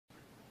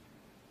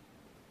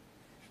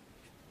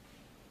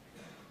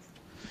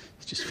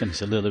just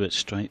finished a little bit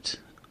straight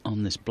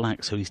on this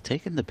black, so he's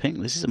taken the pink.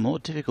 This is a more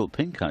difficult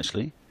pink,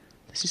 actually.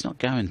 This is not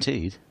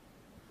guaranteed.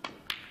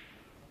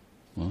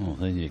 Oh,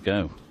 there you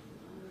go.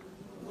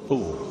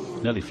 Oh,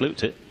 nearly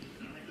fluked it.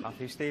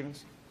 Matthew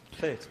Stevens,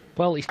 third.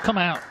 Well, he's come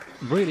out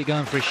really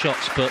going for his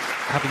shots, but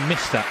having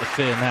missed that, the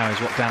fear now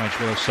is what damage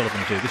will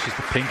O'Sullivan do. This is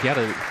the pink. He had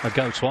a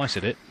go twice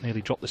at it,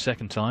 nearly dropped the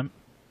second time,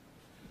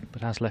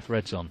 but has left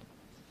reds on.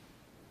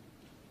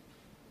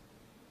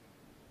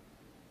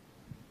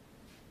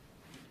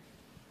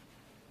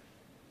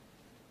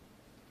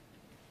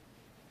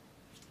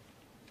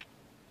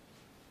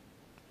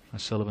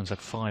 O'Sullivan's had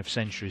 5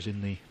 centuries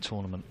in the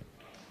tournament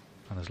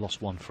and has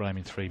lost 1 frame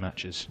in 3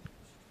 matches.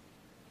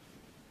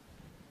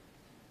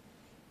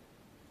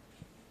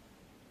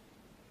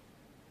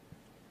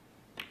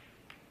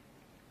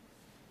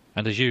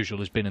 And as usual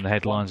has been in the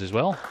headlines as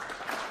well,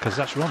 because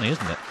that's Ronnie,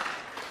 isn't it?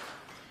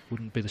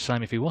 Wouldn't be the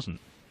same if he wasn't.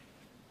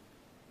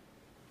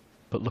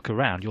 But look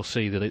around, you'll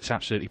see that it's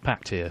absolutely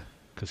packed here,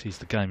 because he's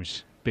the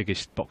game's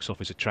biggest box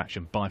office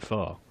attraction by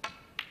far.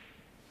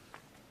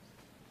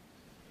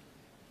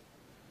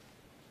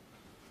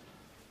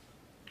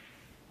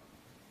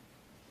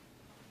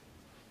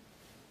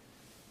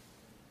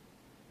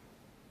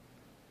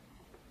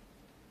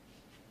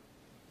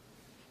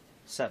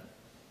 Seven.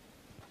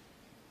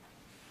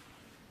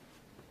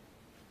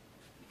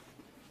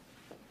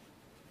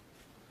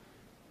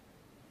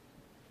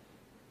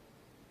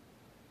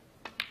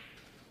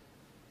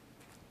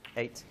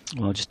 Eight.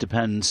 Well, it just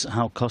depends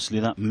how costly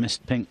that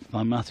missed pink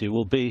by Matthew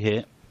will be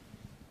here.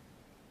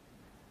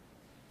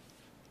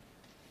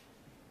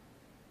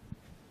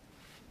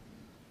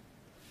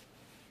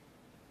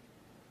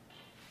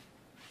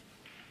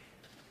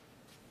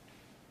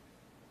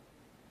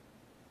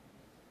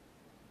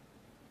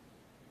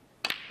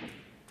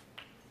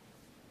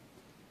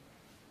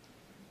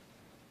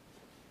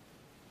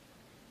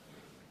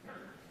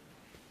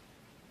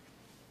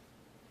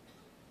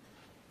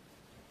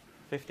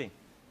 $15.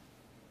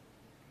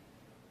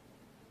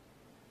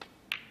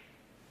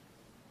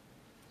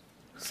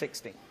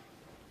 16.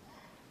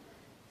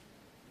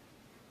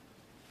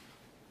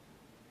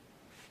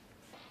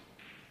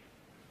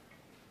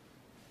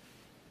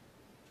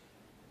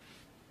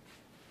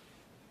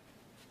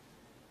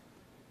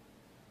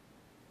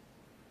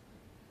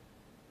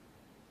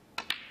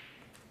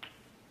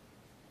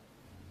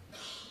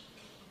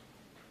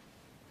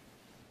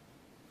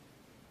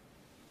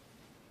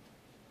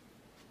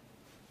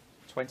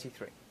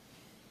 $23.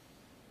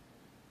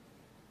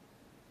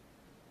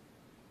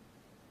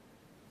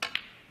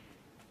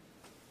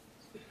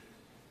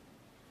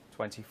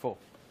 24.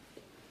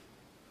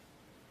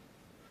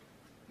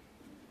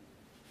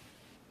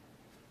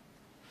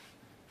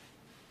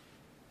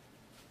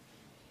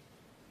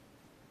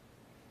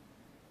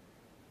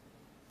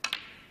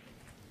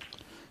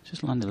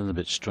 Just landed a little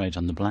bit straight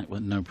on the black,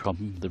 but no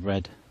problem. The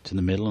red to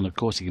the middle, and of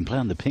course he can play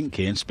on the pink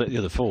here and split the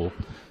other 4.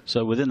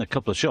 So within a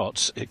couple of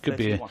shots, it could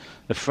 31. be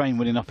a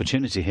frame-winning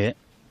opportunity here.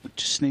 It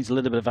just needs a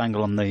little bit of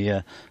angle on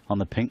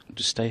the pink.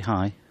 Just stay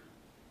high.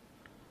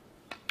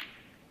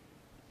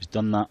 He's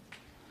done that.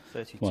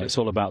 32. Well, it's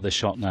all about this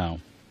shot now.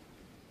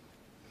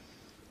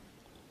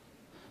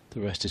 The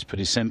rest is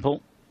pretty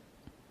simple.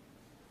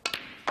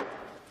 Well,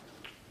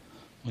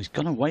 he's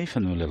gone away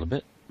from them a little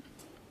bit.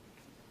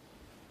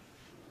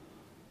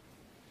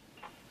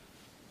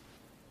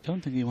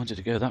 Don't think he wanted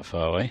to go that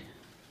far away.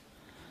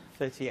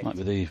 38. Might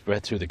be the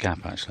red through the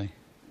gap, actually.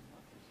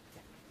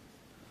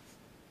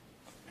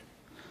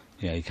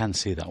 Yeah, you can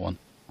see that one.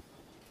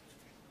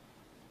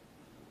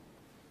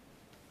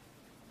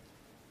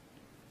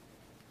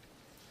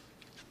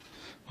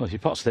 Well, if he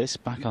pots this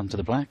back onto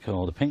the black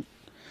or the pink,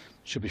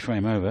 should be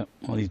frame over.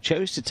 Well, he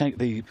chose to take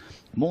the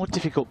more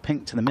difficult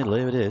pink to the middle.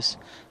 Here it is.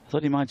 I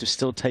thought he might have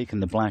still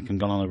taken the black and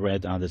gone on the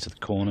red either to the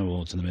corner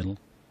or to the middle.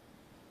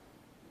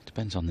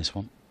 Depends on this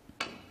one.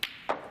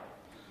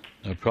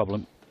 No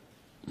problem.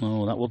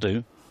 Oh, that will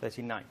do.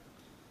 39.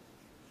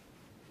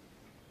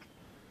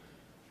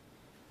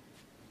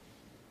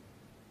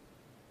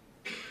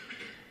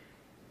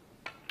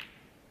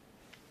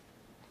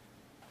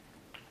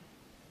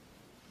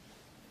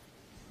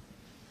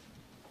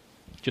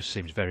 Just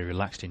seems very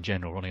relaxed in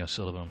general, Ronnie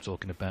O'Sullivan I'm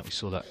talking about. We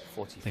saw that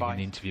 45. in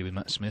the interview with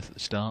Matt Smith at the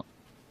start.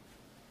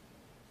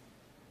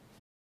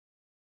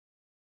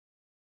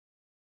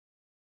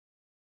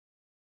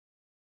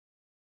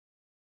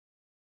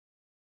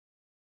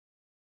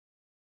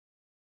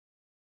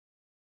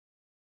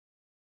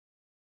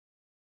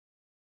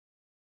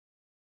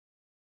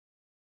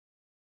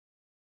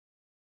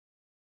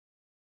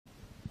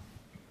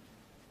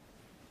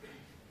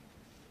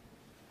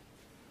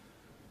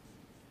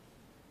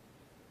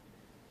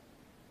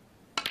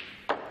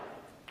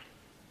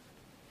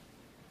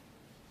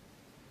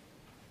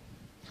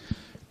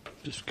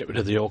 Just get rid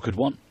of the awkward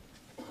one,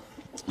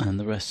 and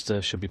the rest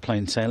should be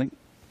plain sailing.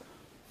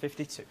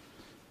 52.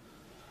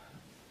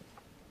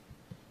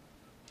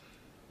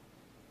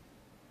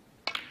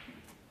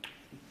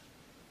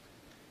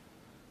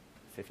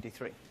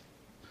 $53.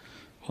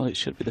 Well, it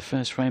should be the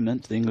first frame then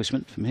to the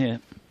Englishman from here.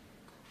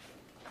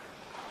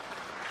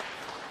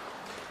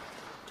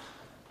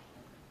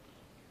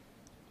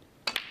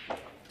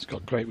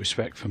 got great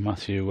respect for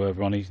Matthew,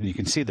 Ronnie. And you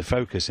can see the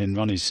focus in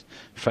Ronnie's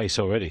face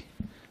already,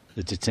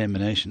 the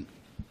determination.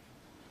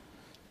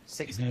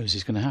 60. He knows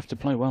he's going to have to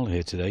play well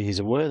here today. He's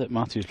aware that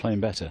Matthew's playing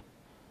better.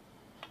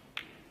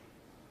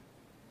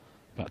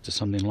 Back to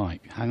something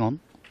like, hang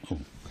on. Oh.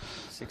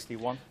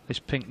 61. This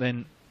pink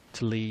then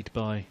to lead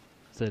by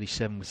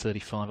 37 with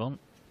 35 on.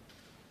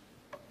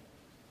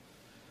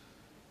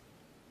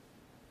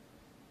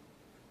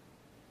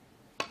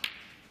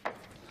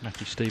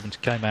 Matthew Stevens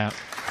came out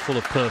full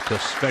of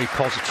purpose, very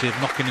positive,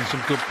 knocking in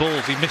some good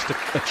balls. He missed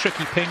a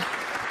tricky pink,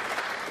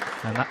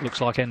 and that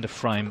looks like end of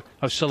frame.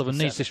 O'Sullivan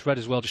needs this red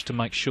as well just to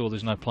make sure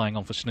there's no playing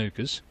on for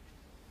snookers.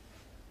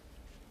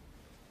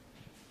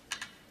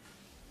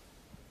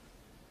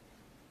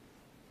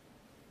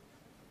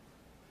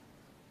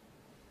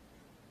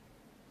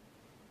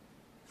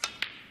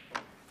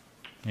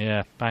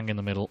 Yeah, bang in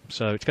the middle.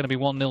 So it's going to be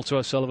 1-0 to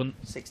O'Sullivan.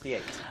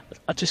 68.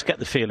 I just get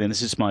the feeling,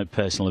 this is my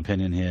personal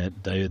opinion here,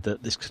 David,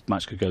 that this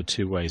match could go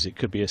two ways. It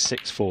could be a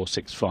 6-4,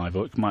 6-5,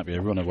 or it might be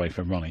a runaway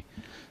from Ronnie.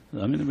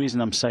 I mean, the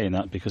reason I'm saying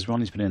that, because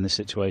Ronnie's been in this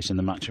situation in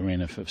the match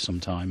arena for some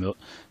time, but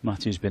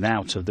Matthew's been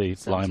out of the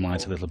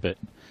limelight a little bit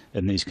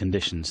in these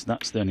conditions.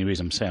 That's the only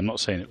reason I'm saying. I'm not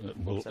saying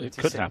it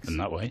could happen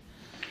that way.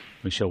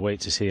 We shall wait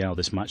to see how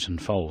this match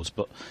unfolds,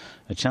 but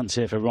a chance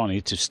here for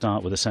Ronnie to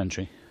start with a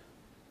century.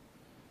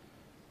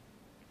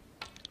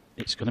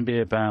 It's going to be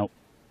about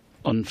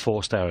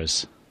unforced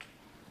errors.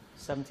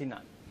 79.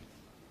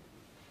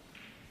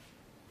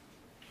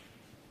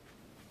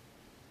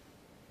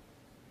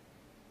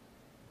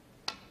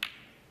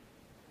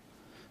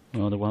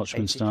 Well, the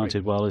Welshman 83.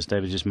 started well, as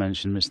David just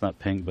mentioned, missed that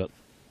pink, but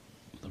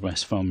the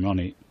rest from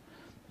Ronnie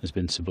has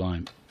been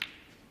sublime.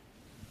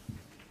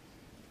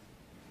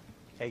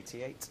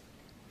 88.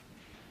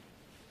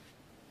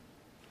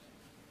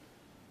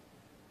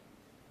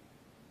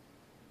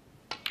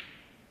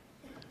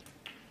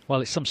 Well,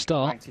 it's some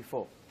start.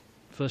 94.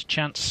 First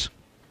chance.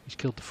 He's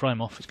killed the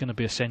frame off. It's going to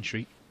be a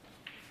century.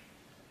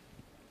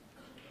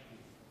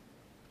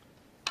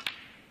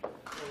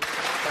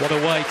 What a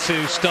way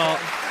to start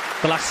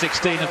the last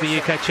 16 of the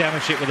UK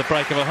Championship with a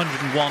break of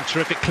 101.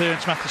 Terrific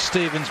clearance. Matthew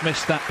Stevens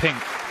missed that pink.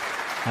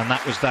 And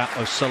that was that.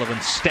 O'Sullivan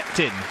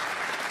stepped in.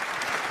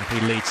 And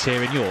he leads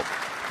here in York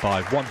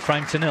by 1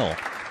 frame to 0.